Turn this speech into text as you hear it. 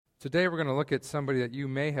Today we're going to look at somebody that you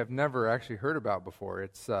may have never actually heard about before.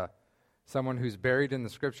 It's someone who's buried in the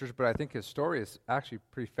Scriptures, but I think his story is actually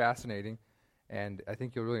pretty fascinating, and I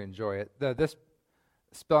think you'll really enjoy it. This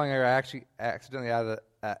spelling error, I actually accidentally added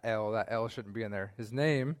an L. That L shouldn't be in there. His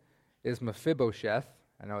name is Mephibosheth.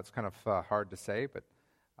 I know it's kind of hard to say, but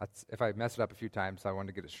if I mess it up a few times, I wanted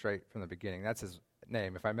to get it straight from the beginning. That's his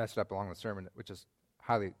name. If I mess it up along the sermon, which is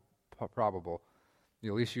highly probable,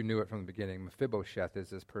 at least you knew it from the beginning. Mephibosheth is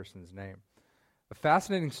this person's name. A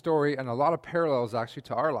fascinating story and a lot of parallels actually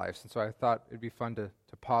to our lives. And so I thought it'd be fun to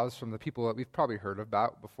pause from the people that we've probably heard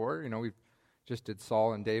about before. You know, we've just did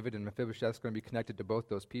Saul and David, and Mephibosheth's going to be connected to both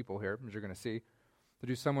those people here, as you're going to see. To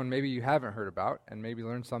do someone maybe you haven't heard about and maybe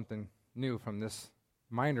learn something new from this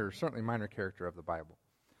certainly minor character of the Bible.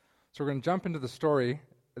 So we're going to jump into the story,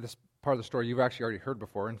 this part of the story you've actually already heard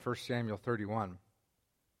before in 1 Samuel 31.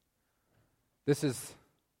 This is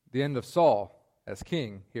the end of Saul as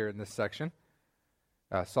king here in this section.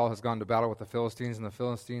 Saul has gone to battle with the Philistines, and the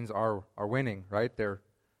Philistines are winning, right? They're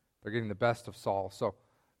getting the best of Saul. So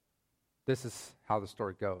this is how the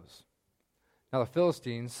story goes. Now the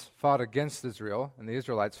Philistines fought against Israel, and the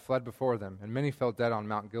Israelites fled before them, and many fell dead on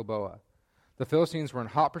Mount Gilboa. The Philistines were in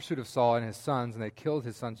hot pursuit of Saul and his sons, and they killed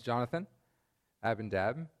his sons Jonathan,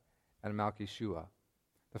 Abinadab, and Malchishua.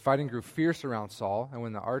 The fighting grew fierce around Saul, and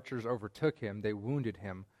when the archers overtook him, they wounded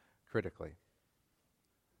him critically.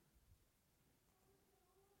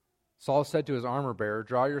 Saul said to his armor-bearer,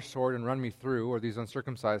 "Draw your sword and run me through, or these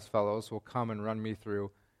uncircumcised fellows will come and run me through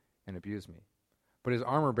and abuse me." But his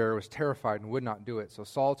armor-bearer was terrified and would not do it. So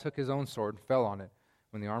Saul took his own sword and fell on it.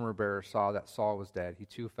 When the armor-bearer saw that Saul was dead, he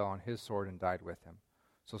too fell on his sword and died with him.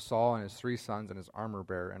 So Saul and his 3 sons and his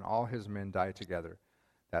armor-bearer and all his men died together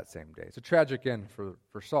that same day. It's a tragic end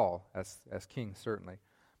for Saul as king, certainly.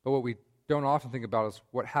 But what we don't often think about is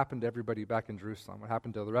what happened to everybody back in Jerusalem, what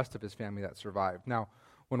happened to the rest of his family that survived. Now,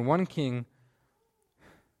 when one king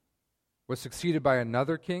was succeeded by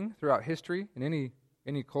another king throughout history, in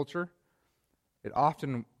any culture, it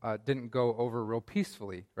often didn't go over real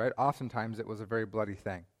peacefully, right? Oftentimes it was a very bloody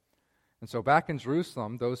thing. And so back in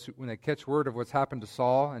Jerusalem, when they catch word of what's happened to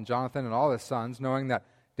Saul and Jonathan and all his sons, knowing that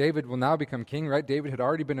David will now become king, right? David had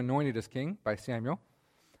already been anointed as king by Samuel.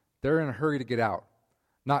 They're in a hurry to get out,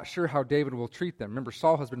 not sure how David will treat them. Remember,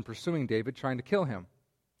 Saul has been pursuing David, trying to kill him.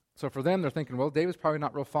 So for them, they're thinking, well, David's probably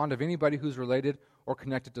not real fond of anybody who's related or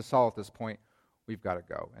connected to Saul at this point. We've got to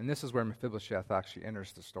go. And this is where Mephibosheth actually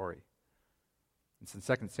enters the story. It's in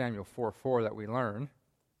 2 Samuel 4:4 that we learn,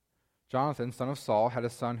 Jonathan, son of Saul, had a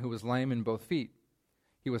son who was lame in both feet.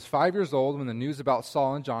 He was 5 years old when the news about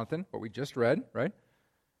Saul and Jonathan, what we just read, right,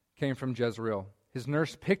 came from Jezreel. His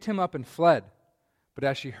nurse picked him up and fled, but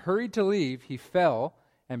as she hurried to leave, he fell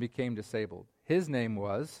and became disabled. His name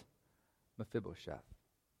was Mephibosheth.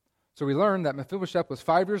 So we learned that Mephibosheth was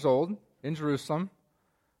 5 years old in Jerusalem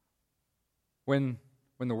when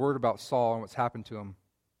the word about Saul and what's happened to him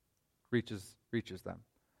reaches them.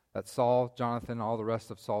 That Saul, Jonathan, all the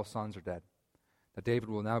rest of Saul's sons are dead. That David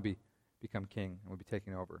will now become king and will be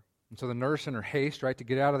taking over. And so the nurse, in her haste, right, to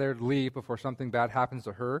get out of there, to leave before something bad happens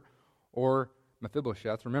to her or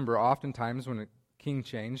Mephibosheth. Remember, oftentimes when a king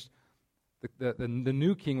changed, the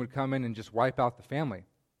new king would come in and just wipe out the family.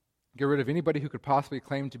 Get rid of anybody who could possibly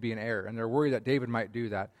claim to be an heir. And they're worried that David might do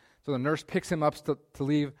that. So the nurse picks him up to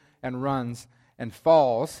leave and runs and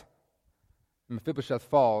falls. And Mephibosheth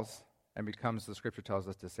falls and becomes, the scripture tells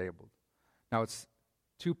us, disabled. Now it's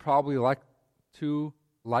two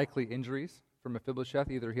likely injuries for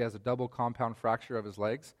Mephibosheth. Either he has a double compound fracture of his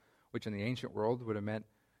legs, which in the ancient world would have meant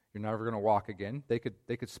you're never going to walk again. They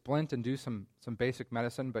could splint and do some basic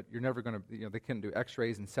medicine, but you're never going to, they couldn't do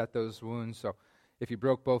x-rays and set those wounds. So if he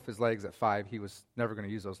broke both his legs at 5, he was never going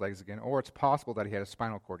to use those legs again. Or it's possible that he had a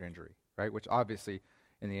spinal cord injury, right? Which obviously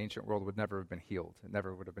in the ancient world would never have been healed. It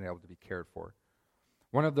never would have been able to be cared for.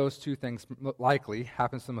 One of those two things likely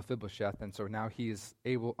happens to Mephibosheth, and so now he is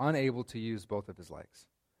unable to use both of his legs.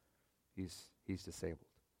 He's disabled.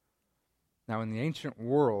 Now in the ancient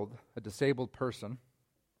world, a disabled person,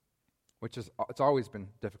 it's always been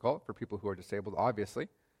difficult for people who are disabled, obviously.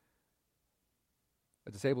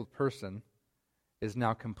 A disabled person is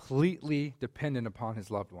now completely dependent upon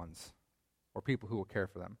his loved ones or people who will care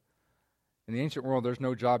for them. In the ancient world, there's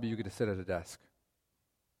no job you get to sit at a desk.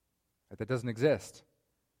 That doesn't exist.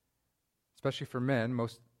 Especially for men,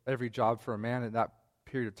 every job for a man at that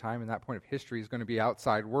period of time, in that point of history, is going to be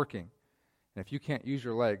outside working. And if you can't use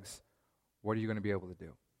your legs, what are you going to be able to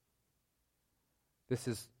do?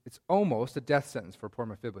 It's almost a death sentence for poor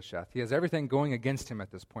Mephibosheth. He has everything going against him at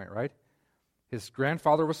this point, right? His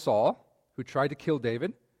grandfather was Saul, who tried to kill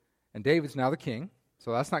David, and David's now the king.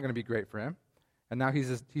 So that's not going to be great for him. And now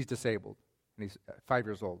he's disabled, and he's 5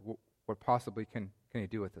 years old. What possibly can he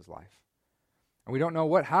do with his life? And we don't know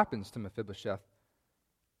what happens to Mephibosheth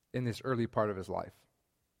in this early part of his life.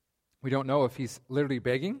 We don't know if he's literally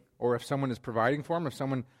begging or if someone is providing for him, if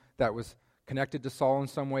someone that was connected to Saul in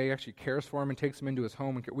some way actually cares for him and takes him into his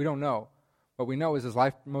home. We don't know. What we know is his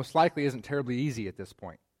life most likely isn't terribly easy at this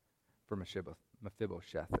point for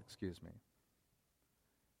Mephibosheth.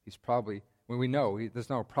 He's probably, when we know, there's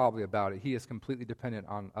no probably about it, he is completely dependent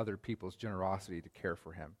on other people's generosity to care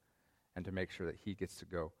for him and to make sure that he gets to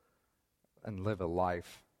go and live a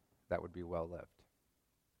life that would be well lived.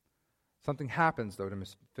 Something happens, though, to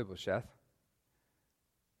Mephibosheth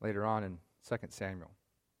later on in 2 Samuel.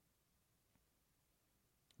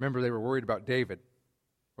 Remember, they were worried about David,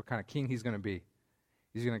 what kind of king he's going to be.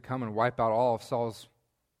 He's going to come and wipe out all of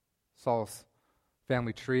Saul's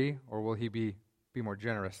family tree, or will he be more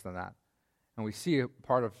generous than that? And we see a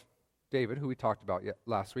part of David, who we talked about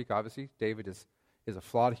last week, obviously. David is a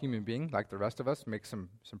flawed human being, like the rest of us, makes some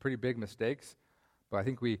pretty big mistakes. But I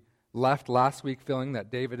think we left last week feeling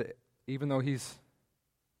that David, even though he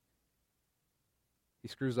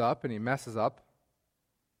screws up and he messes up,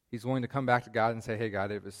 he's willing to come back to God and say, hey,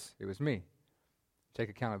 God, it was me. Take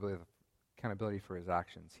accountability for his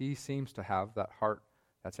actions. He seems to have that heart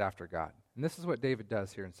that's after God. And this is what David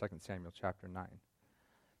does here in 2 Samuel chapter 9.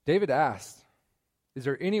 David asked, is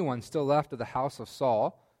there anyone still left of the house of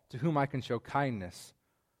Saul to whom I can show kindness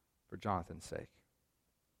for Jonathan's sake?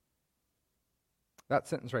 That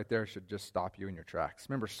sentence right there should just stop you in your tracks.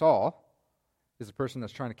 Remember, Saul is the person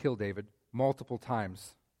that's trying to kill David multiple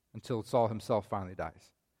times until Saul himself finally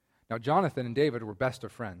dies. Now, Jonathan and David were best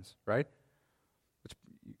of friends, right? Which,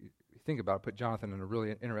 you think about it, put Jonathan in a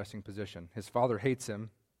really interesting position. His father hates him,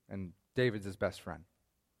 and David's his best friend.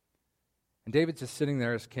 And David's just sitting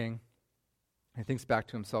there as king, and he thinks back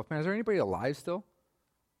to himself, man, is there anybody alive still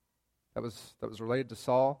that was related to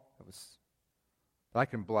Saul, that I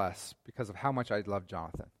can bless because of how much I love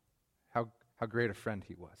Jonathan, how great a friend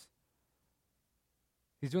he was?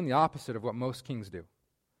 He's doing the opposite of what most kings do.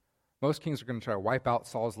 Most kings are going to try to wipe out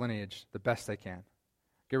Saul's lineage the best they can.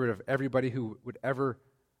 Get rid of everybody who would ever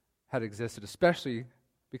had existed, especially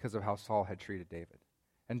because of how Saul had treated David.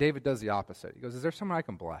 And David does the opposite. He goes, is there someone I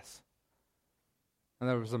can bless? And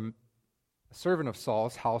there was a servant of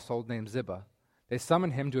Saul's household named Ziba. They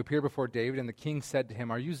summoned him to appear before David, and the king said to him,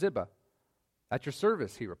 are you Ziba? At your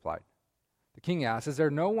service, he replied. The king asked, is there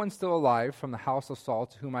no one still alive from the house of Saul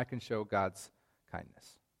to whom I can show God's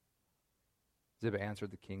kindness? Ziba answered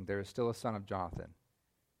the king, there is still a son of Jonathan.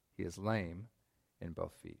 He is lame in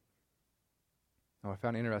both feet. Now, what I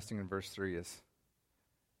found interesting in verse 3 is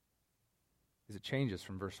it changes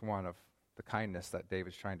from verse 1 of the kindness that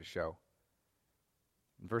David's trying to show.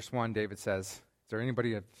 In verse 1, David says, is there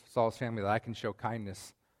anybody of Saul's family that I can show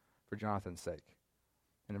kindness for Jonathan's sake?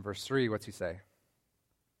 And in verse 3, what's he say?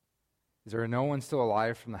 Is there no one still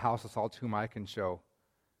alive from the house of Saul to whom I can show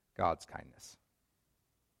God's kindness?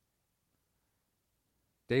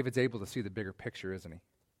 David's able to see the bigger picture, isn't he?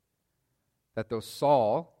 That though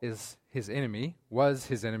Saul is his enemy, was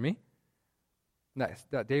his enemy,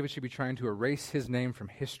 that David should be trying to erase his name from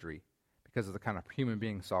history because of the kind of human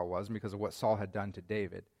being Saul was and because of what Saul had done to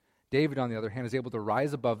David. David, on the other hand, is able to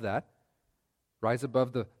rise above that, rise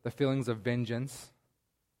above the feelings of vengeance,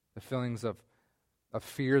 the feelings of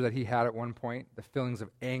fear that he had at one point, the feelings of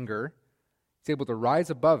anger. He's able to rise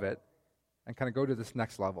above it and kind of go to this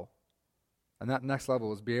next level. And that next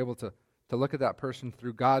level is be able to look at that person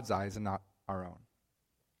through God's eyes and not our own.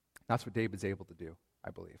 That's what David's able to do,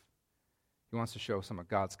 I believe. He wants to show some of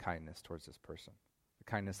God's kindness towards this person,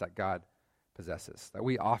 the kindness that God possesses, that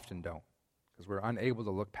we often don't, because we're unable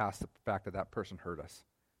to look past the fact that that person hurt us.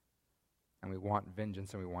 And we want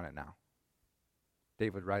vengeance, and we want it now.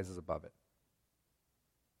 David rises above it.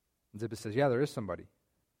 And Ziba says, yeah, there is somebody.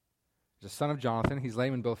 There's a son of Jonathan. He's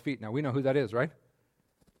lame in both feet. Now, we know who that is, right?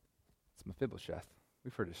 It's Mephibosheth.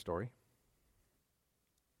 We've heard his story.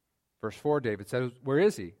 Verse 4, David said, where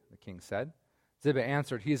is he? The king said. Ziba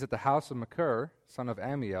answered, he is at the house of Machir, son of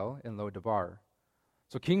Ammiel, in Lo-debar.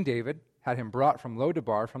 So King David had him brought from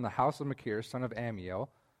Lo-debar, from the house of Machir, son of Ammiel.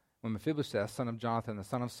 When Mephibosheth, son of Jonathan, the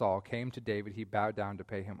son of Saul, came to David, he bowed down to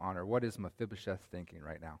pay him honor. What is Mephibosheth thinking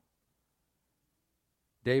right now?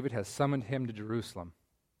 David has summoned him to Jerusalem.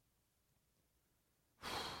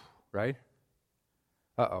 Right?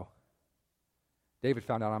 Uh-oh. David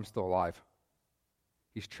found out I'm still alive.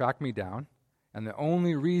 He's tracked me down. And the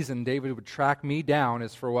only reason David would track me down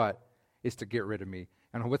is for what? Is to get rid of me.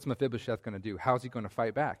 And what's Mephibosheth going to do? How's he going to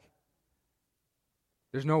fight back?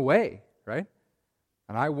 There's no way, right?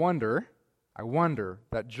 And I wonder I wonder,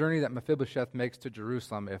 that journey that Mephibosheth makes to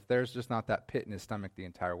Jerusalem, if there's just not that pit in his stomach the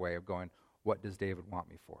entire way of going, what does David want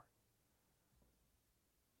me for?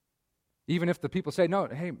 Even if the people say, no,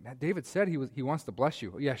 hey, David said he wants to bless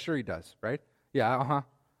you. Yeah, sure he does, right? Yeah,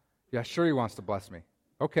 Yeah, sure he wants to bless me.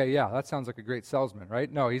 Okay, yeah, that sounds like a great salesman,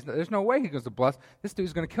 right? No, there's no way he goes to bless. This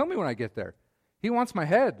dude's going to kill me when I get there. He wants my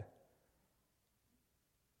head.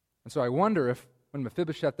 And so I wonder if when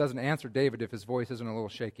Mephibosheth doesn't answer David, if his voice isn't a little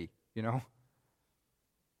shaky, you know?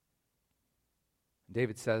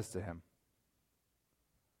 David says to him,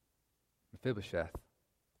 Mephibosheth.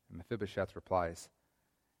 And Mephibosheth replies,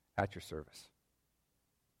 at your service.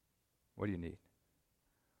 What do you need?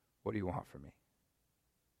 What do you want from me?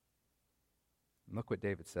 And look what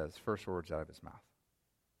David says, first words out of his mouth.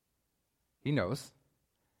 He knows.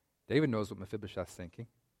 David knows what Mephibosheth's thinking.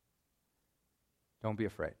 Don't be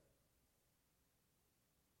afraid.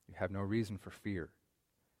 You have no reason for fear,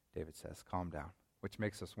 David says. Calm down. Which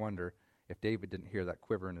makes us wonder if David didn't hear that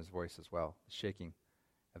quiver in his voice as well, the shaking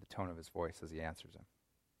of the tone of his voice as he answers him.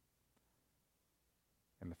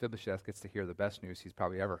 And Mephibosheth gets to hear the best news he's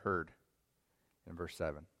probably ever heard in verse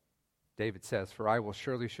 7. David says, for I will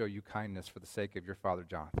surely show you kindness for the sake of your father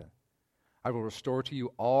Jonathan. I will restore to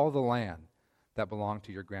you all the land that belonged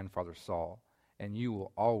to your grandfather Saul, and you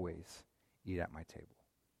will always eat at my table.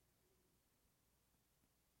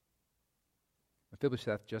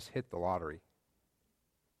 Mephibosheth just hit the lottery.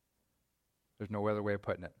 There's no other way of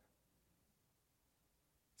putting it.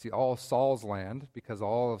 See, all of Saul's land, because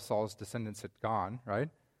all of Saul's descendants had gone, right,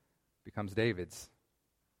 becomes David's.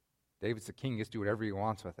 David's the king. He gets to do whatever he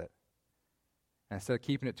wants with it. And instead of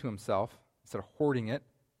keeping it to himself, instead of hoarding it,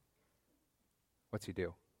 what's he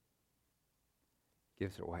do?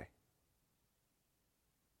 Gives it away.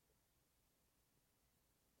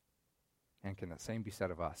 And can the same be said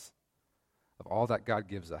of us? Of all that God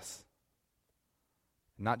gives us.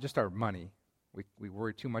 Not just our money. We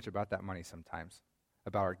worry too much about that money sometimes.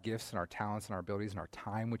 About our gifts and our talents and our abilities and our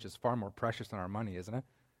time, which is far more precious than our money, isn't it?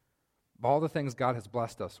 Of all the things God has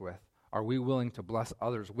blessed us with, are we willing to bless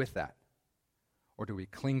others with that? Or do we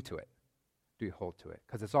cling to it? Do we hold to it?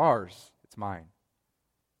 Because it's ours. It's mine.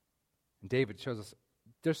 And David shows us,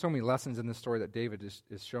 there's so many lessons in this story that David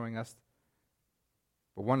is showing us.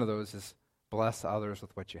 But one of those is bless others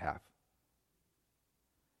with what you have.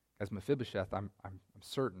 As Mephibosheth, I'm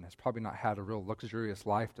certain, has probably not had a real luxurious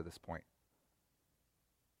life to this point.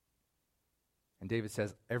 And David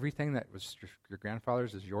says, everything that was your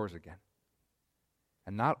grandfather's is yours again.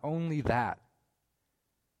 And not only that,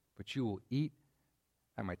 but you will eat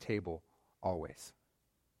at my table always.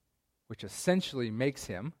 Which essentially makes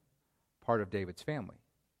him part of David's family.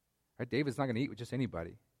 Right? David's not going to eat with just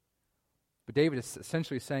anybody. But David is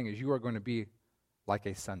essentially saying is you are going to be like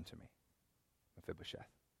a son to me, Mephibosheth.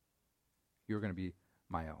 You are going to be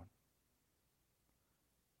my own.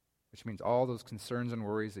 Which means all those concerns and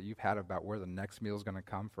worries that you've had about where the next meal is going to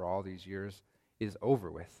come for all these years is over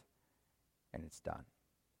with, and it's done.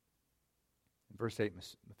 In verse 8,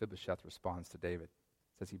 Mephibosheth responds to David.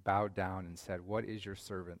 It says he bowed down and said, what is your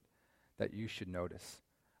servant that you should notice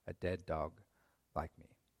a dead dog like me?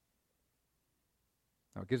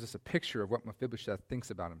 Now it gives us a picture of what Mephibosheth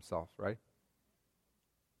thinks about himself, right?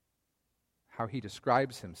 How he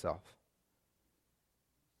describes himself.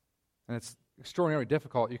 And it's extraordinarily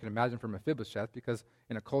difficult, you can imagine, for Mephibosheth, because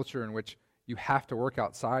in a culture in which you have to work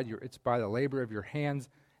outside, it's by the labor of your hands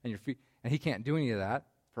and your feet, and he can't do any of that.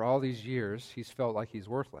 For all these years, he's felt like he's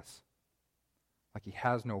worthless, like he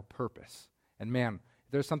has no purpose. And man,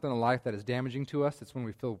 if there's something in life that is damaging to us, it's when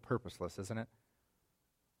we feel purposeless, isn't it?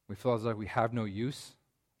 We feel as though we have no use,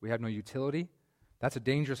 we have no utility. That's a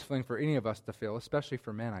dangerous feeling for any of us to feel, especially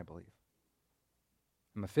for men, I believe.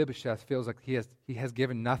 And Mephibosheth feels like he has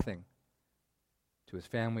given nothing to his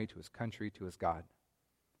family, to his country, to his God.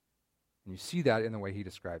 And you see that in the way he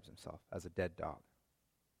describes himself, as a dead dog.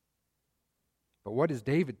 But what is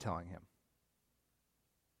David telling him?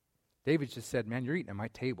 David just said, man, you're eating at my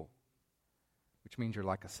table, which means you're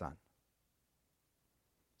like a son.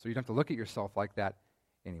 So you don't have to look at yourself like that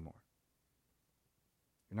anymore.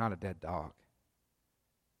 You're not a dead dog.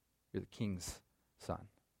 You're the king's son.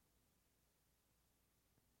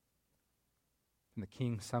 And the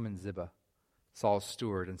king summoned Ziba, Saul's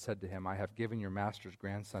steward, and said to him, I have given your master's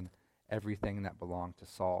grandson everything that belonged to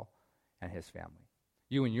Saul and his family.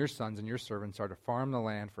 You and your sons and your servants are to farm the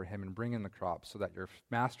land for him and bring in the crops so that your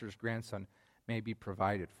master's grandson may be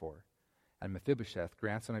provided for. And Mephibosheth,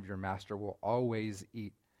 grandson of your master, will always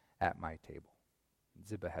eat at my table. And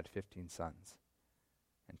Ziba had 15 sons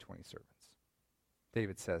and 20 servants.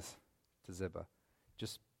 David says to Ziba,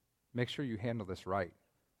 just make sure you handle this right.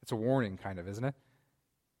 It's a warning, kind of, isn't it?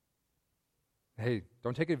 Hey,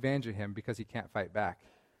 don't take advantage of him because he can't fight back.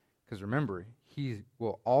 Because remember, he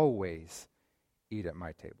will always eat at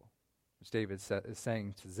my table. Which David is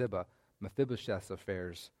saying to Ziba, Mephibosheth's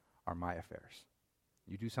affairs are my affairs.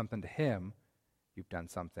 You do something to him, you've done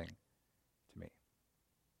something to me.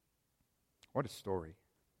 What a story.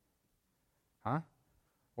 Huh?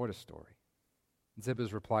 What a story.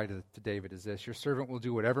 Ziba's reply to David is this: your servant will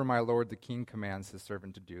do whatever my lord the king commands his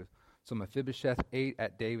servant to do. So Mephibosheth ate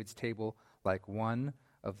at David's table like one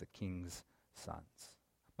of the king's sons.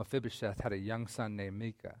 Mephibosheth had a young son named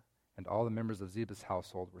Micah, and all the members of Ziba's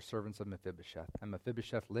household were servants of Mephibosheth. And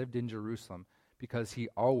Mephibosheth lived in Jerusalem because he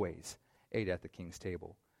always ate at the king's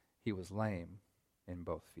table. He was lame in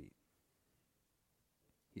both feet.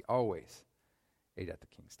 He always ate at the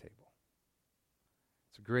king's table.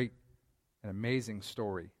 It's a great and amazing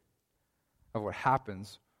story of what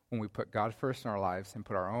happens when we put God first in our lives and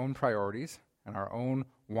put our own priorities and our own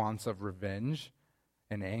wants of revenge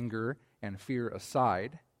and anger and fear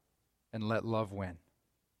aside and let love win.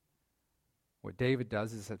 What David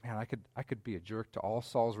does is that, man, I could be a jerk to all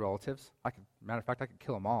Saul's relatives. Matter of fact, I could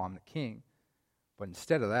kill them all. I'm the king. But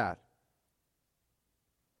instead of that,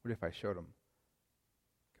 what if I showed him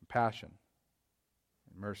compassion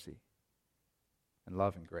and mercy and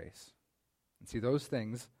love and grace? And see, those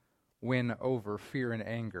things win over fear and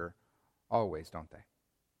anger always, don't they?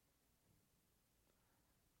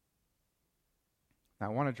 Now,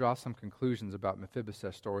 I want to draw some conclusions about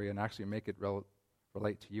Mephibosheth's story and actually make it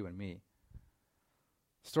relate to you and me.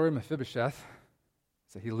 The story of Mephibosheth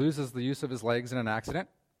is that he loses the use of his legs in an accident.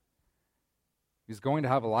 He's going to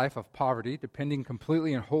have a life of poverty, depending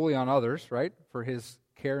completely and wholly on others, right, for his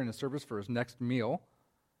care and his service for his next meal.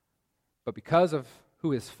 But because of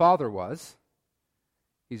who his father was,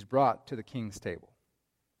 he's brought to the king's table.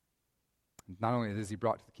 And not only is he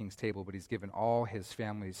brought to the king's table, but he's given all his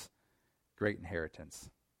family's great inheritance.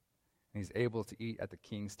 And he's able to eat at the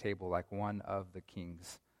king's table like one of the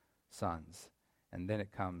king's sons. And then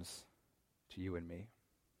it comes to you and me.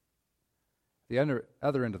 The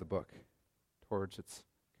other end of the book, towards its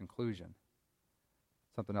conclusion,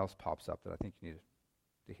 something else pops up that I think you need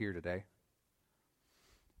to hear today.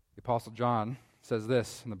 The Apostle John says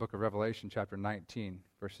this in the book of Revelation, chapter 19,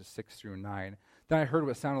 verses 6 through 9. Then I heard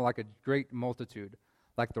what sounded like a great multitude,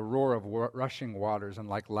 like the roar of rushing waters and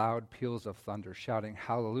like loud peals of thunder, shouting,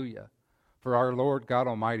 Hallelujah! For our Lord God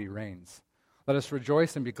Almighty reigns. Let us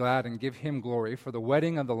rejoice and be glad and give him glory, for the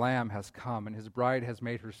wedding of the Lamb has come, and his bride has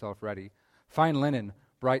made herself ready. Fine linen,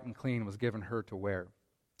 bright and clean, was given her to wear.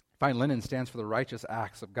 Fine linen stands for the righteous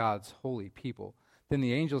acts of God's holy people. Then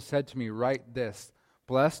the angel said to me, Write this,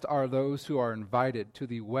 Blessed are those who are invited to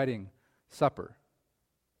the wedding supper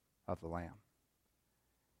of the Lamb.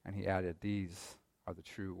 And he added, These are the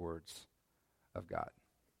true words of God.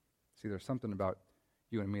 See, there's something about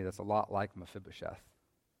you and me that's a lot like Mephibosheth.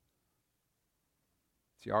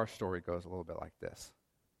 See, our story goes a little bit like this.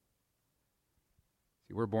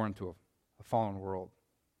 See, we're born into a fallen world.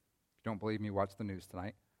 If you don't believe me, watch the news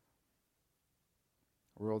tonight.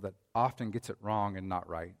 A world that often gets it wrong and not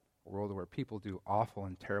right. A world where people do awful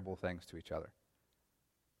and terrible things to each other.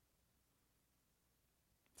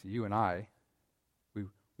 See, you and I,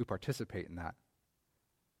 we participate in that.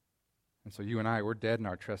 And so you and I, we're dead in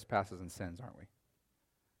our trespasses and sins, aren't we?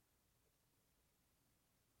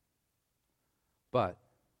 But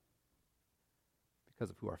because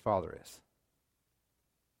of who our Father is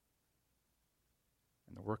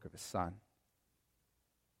and the work of his Son,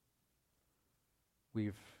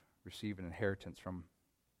 we've received an inheritance from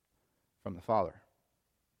the Father.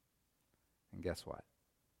 And guess what?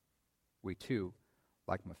 We too,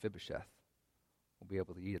 like Mephibosheth, will be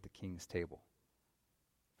able to eat at the king's table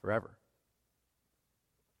forever.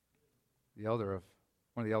 One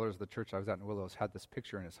of the elders of the church I was at in Willows had this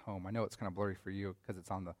picture in his home. I know it's kind of blurry for you because it's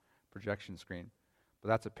on the projection screen, but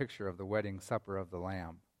that's a picture of the wedding supper of the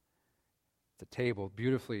Lamb. It's a table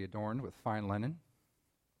beautifully adorned with fine linen,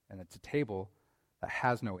 and it's a table that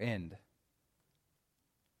has no end.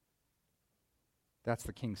 That's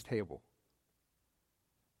the king's table.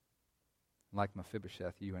 Like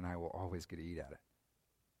Mephibosheth, you and I will always get to eat at it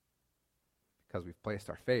because we've placed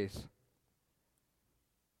our faith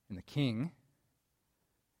in the king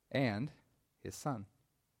and his son.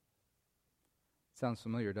 Sounds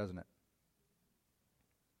familiar, doesn't it?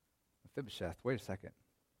 Mephibosheth, wait a second.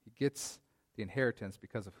 He gets the inheritance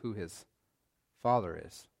because of who his father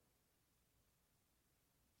is.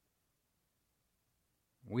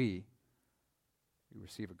 We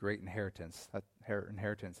receive a great inheritance. That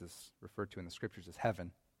inheritance is referred to in the scriptures as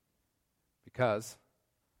heaven because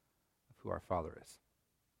of who our Father is.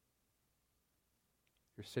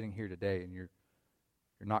 you're sitting here today and you're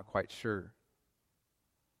not quite sure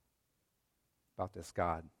about this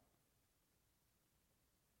God,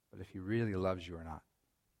 but if he really loves you or not,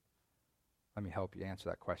 let me help you answer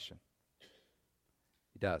that question.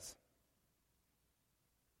 He does.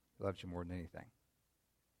 He loves you more than anything.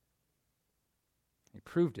 He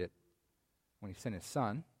proved it when he sent his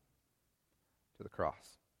son to the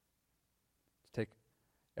cross to take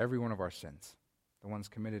every one of our sins, the ones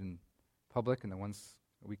committed in public and the ones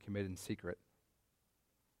we commit in secret,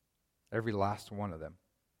 every last one of them.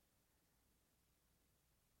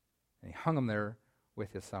 And he hung them there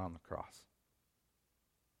with his son on the cross.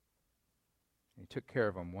 And he took care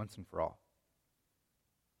of them once and for all.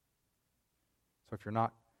 So if you're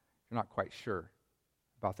not quite sure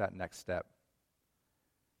about that next step,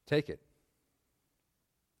 take it.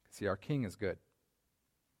 See, our King is good.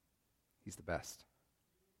 He's the best.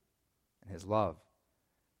 And his love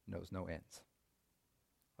knows no ends.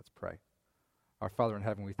 Let's pray. Our Father in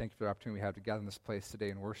heaven, we thank you for the opportunity we have to gather in this place today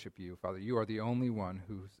and worship you. Father, you are the only one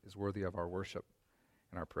who is worthy of our worship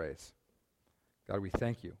and our praise. God, we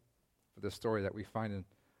thank you for this story that we find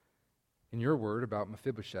in your word about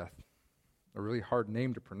Mephibosheth. A really hard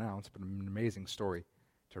name to pronounce, but an amazing story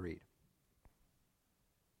to read.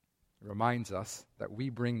 It reminds us that we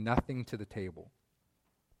bring nothing to the table.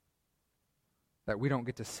 That we don't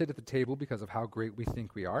get to sit at the table because of how great we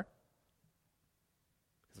think we are,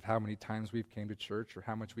 because of how many times we've came to church or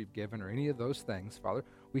how much we've given or any of those things, Father.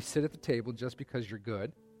 We sit at the table just because you're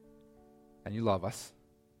good and you love us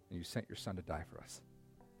and you sent your son to die for us.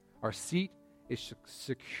 Our seat is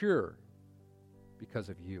secure because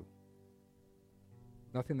of you.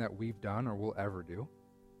 Nothing that we've done or will ever do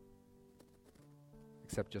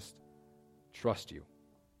except just trust you, to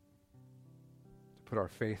put our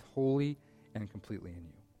faith wholly and completely in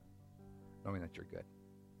you, knowing that you're good.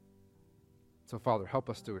 So, Father, help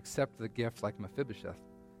us to accept the gift like Mephibosheth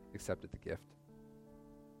accepted the gift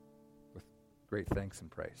with great thanks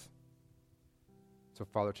and praise. So,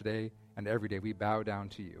 Father, today and every day we bow down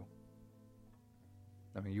to you.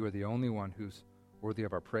 I mean, you are the only one who's worthy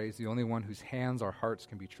of our praise, the only one whose hands our hearts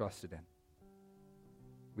can be trusted in.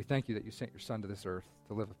 We thank you that you sent your son to this earth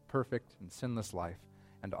to live a perfect and sinless life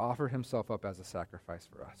and to offer himself up as a sacrifice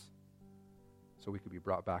for us so we could be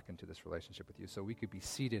brought back into this relationship with you, so we could be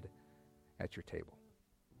seated at your table.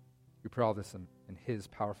 We pray all this in his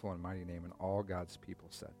powerful and mighty name, and all God's people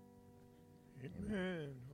said. Amen.